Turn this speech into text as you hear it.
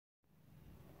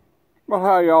Well,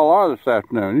 how y'all are this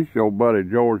afternoon? This is your buddy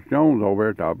George Jones over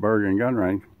at the Bergen Gun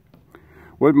Range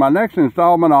with my next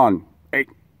installment on, hey,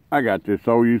 I got this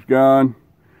old used gun.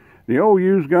 The old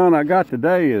used gun I got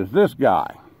today is this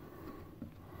guy.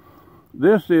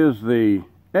 This is the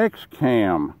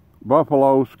Excam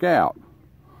Buffalo Scout.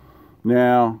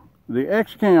 Now, the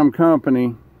Excam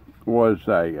company was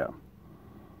a,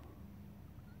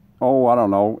 I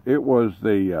don't know, it was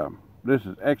the, this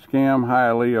is Excam,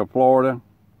 Hialeah, Florida.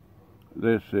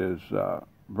 This is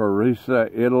Varese,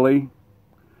 Italy,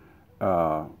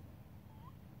 and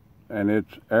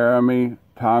it's Arami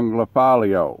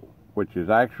Tanglifalio, which is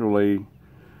actually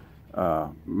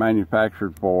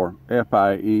manufactured for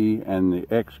FIE and the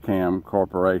Excam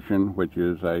Corporation, which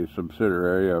is a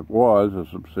subsidiary of, was a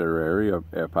subsidiary of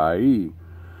FIE.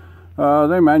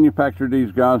 They manufactured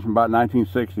these guns from about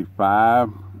 1965.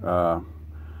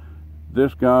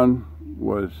 This gun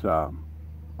was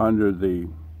under the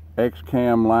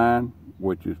Excam line,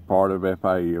 which is part of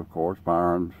FIE, of course,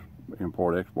 Firearms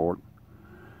Import-Export,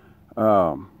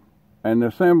 and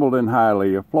assembled in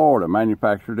Hialeah, Florida,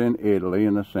 manufactured in Italy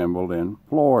and assembled in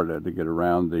Florida to get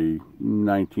around the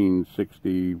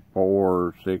 1964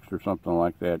 or 6 or something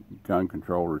like that gun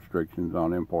control restrictions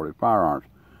on imported firearms.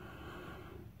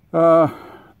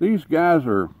 These guys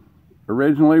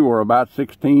originally were about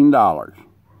 $16.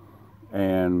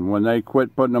 And when they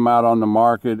quit putting them out on the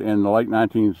market in the late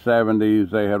 1970s,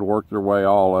 they had worked their way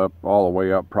all the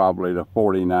way up probably to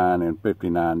 $49 and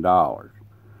 $59.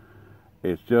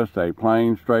 It's just a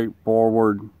plain,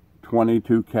 straightforward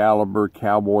 22 caliber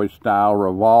cowboy style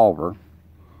revolver.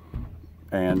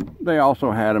 And they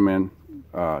also had them in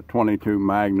 22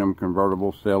 Magnum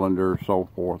convertible cylinder, so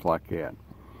forth like that.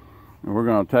 And we're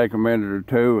going to take a minute or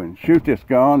two and shoot this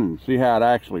gun and see how it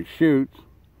actually shoots.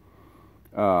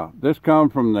 This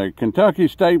comes from the Kentucky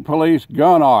State Police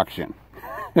gun auction.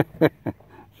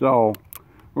 So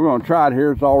we're going to try it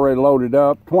here. It's already loaded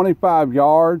up. 25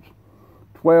 yards,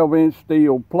 12-inch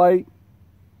steel plate.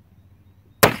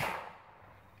 I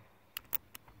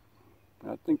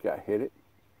think I hit it.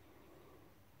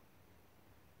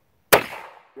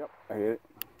 Yep, I hit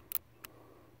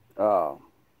it.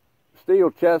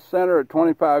 Steel chest center at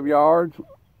 25 yards.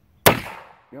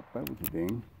 Yep, that was a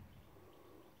ding.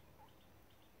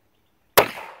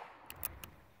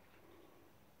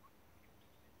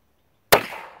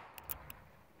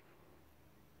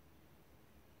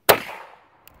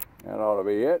 That ought to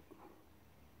be it.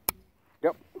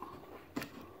 Yep.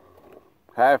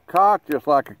 Half cocked, just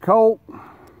like a Colt.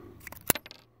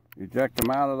 Eject them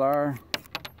out of there.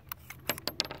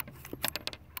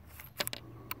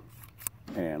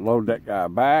 And load that guy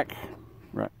back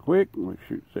right quick. We'll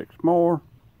shoot 6 more.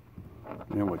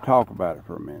 And then we'll talk about it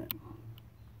for a minute.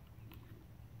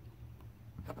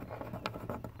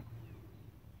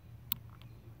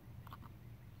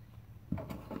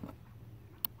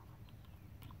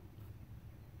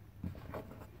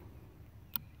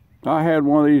 I had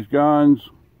one of these guns.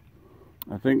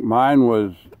 I think mine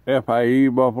was FIE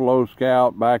Buffalo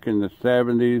Scout back in the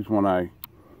 70s when I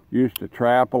used to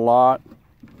trap a lot.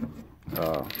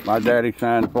 My daddy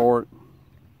signed for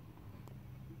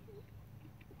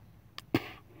it.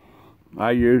 I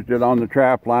used it on the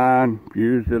trap line,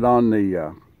 used it on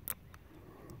the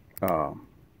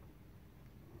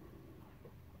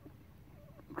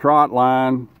trot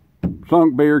line,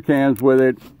 sunk beer cans with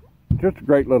it. Just a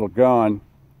great little gun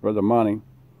for the money.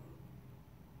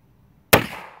 Yep.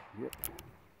 Yep.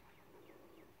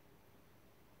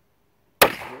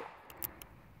 Yep.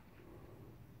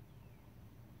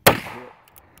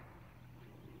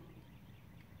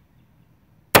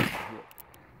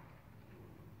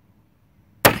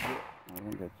 Yep. I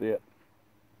think that's it.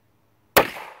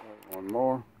 One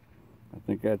more. I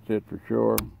think that's it for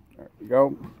sure. There we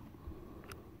go.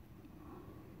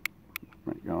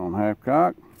 Go on half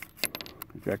cock.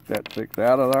 Check that 6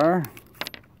 out of there.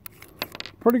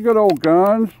 Pretty good old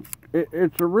guns.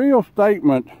 It's a real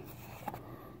statement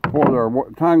for their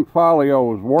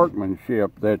Tanglifalio's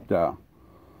workmanship that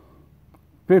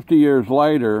 50 years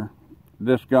later,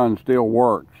 this gun still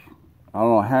works. I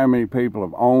don't know how many people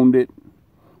have owned it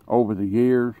over the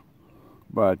years,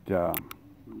 but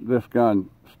this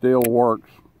gun still works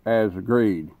as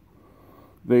agreed.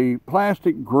 The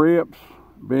plastic grips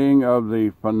being of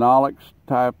the phenolics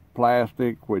type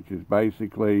plastic, which is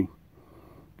basically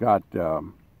got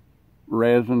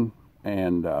resin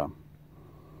and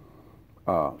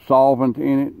solvent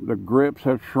in it. The grips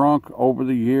have shrunk over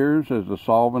the years as the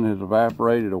solvent has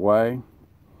evaporated away.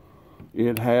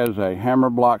 It has a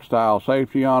hammer block style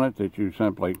safety on it that you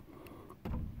simply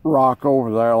rock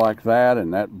over there like that,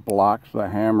 and that blocks the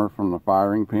hammer from the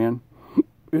firing pin.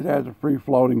 It has a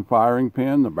free-floating firing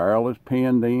pin. The barrel is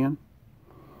pinned in.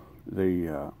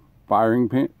 The firing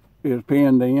pin is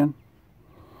pinned in.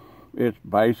 It's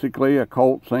basically a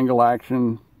Colt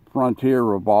single-action Frontier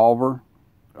revolver,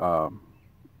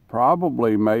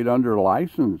 probably made under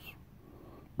license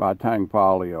by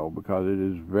Buffalo, because it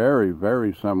is very,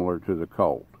 very similar to the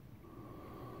Colt.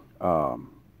 The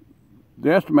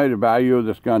estimated value of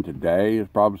this gun today is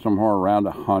probably somewhere around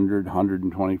 $100,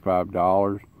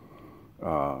 $125.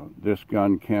 This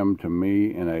gun came to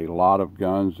me in a lot of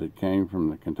guns that came from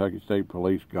the Kentucky State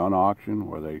Police gun auction,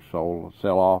 where they sell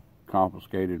off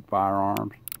confiscated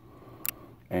firearms.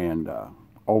 And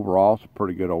overall, it's a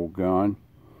pretty good old gun.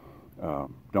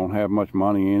 Don't have much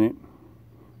money in it.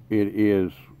 It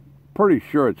is pretty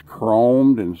sure it's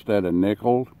chromed instead of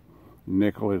nickeled.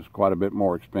 Nickel is quite a bit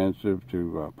more expensive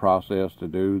to process to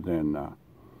do than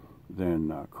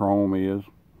chrome is.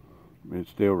 It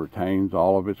still retains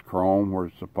all of its chrome where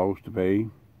it's supposed to be.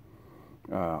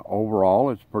 Overall,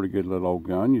 it's a pretty good little old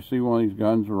gun. You see one of these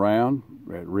guns around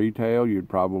at retail, you'd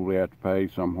probably have to pay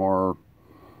somewhere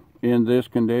in this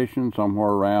condition,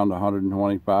 somewhere around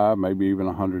 $125, maybe even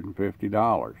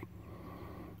 $150.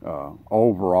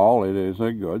 Overall, it is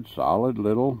a good solid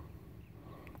little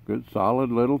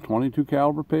 22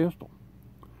 caliber pistol.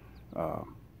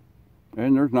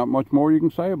 And there's not much more you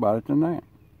can say about it than that.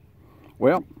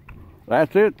 Well,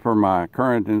 that's it for my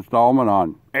current installment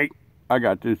on Hey, I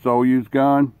Got This Old Used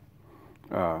Gun.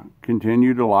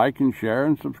 Continue to like and share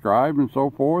and subscribe and so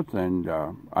forth. And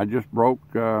I just broke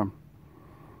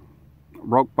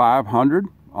 500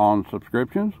 on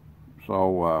subscriptions.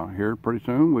 So here pretty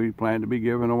soon we plan to be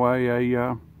giving away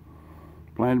a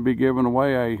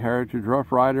Heritage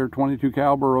Rough Rider 22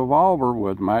 caliber revolver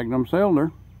with Magnum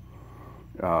cylinder.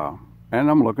 And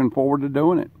I'm looking forward to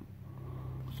doing it.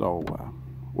 So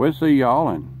we'll see y'all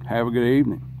and have a good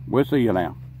evening. We'll see you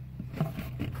now.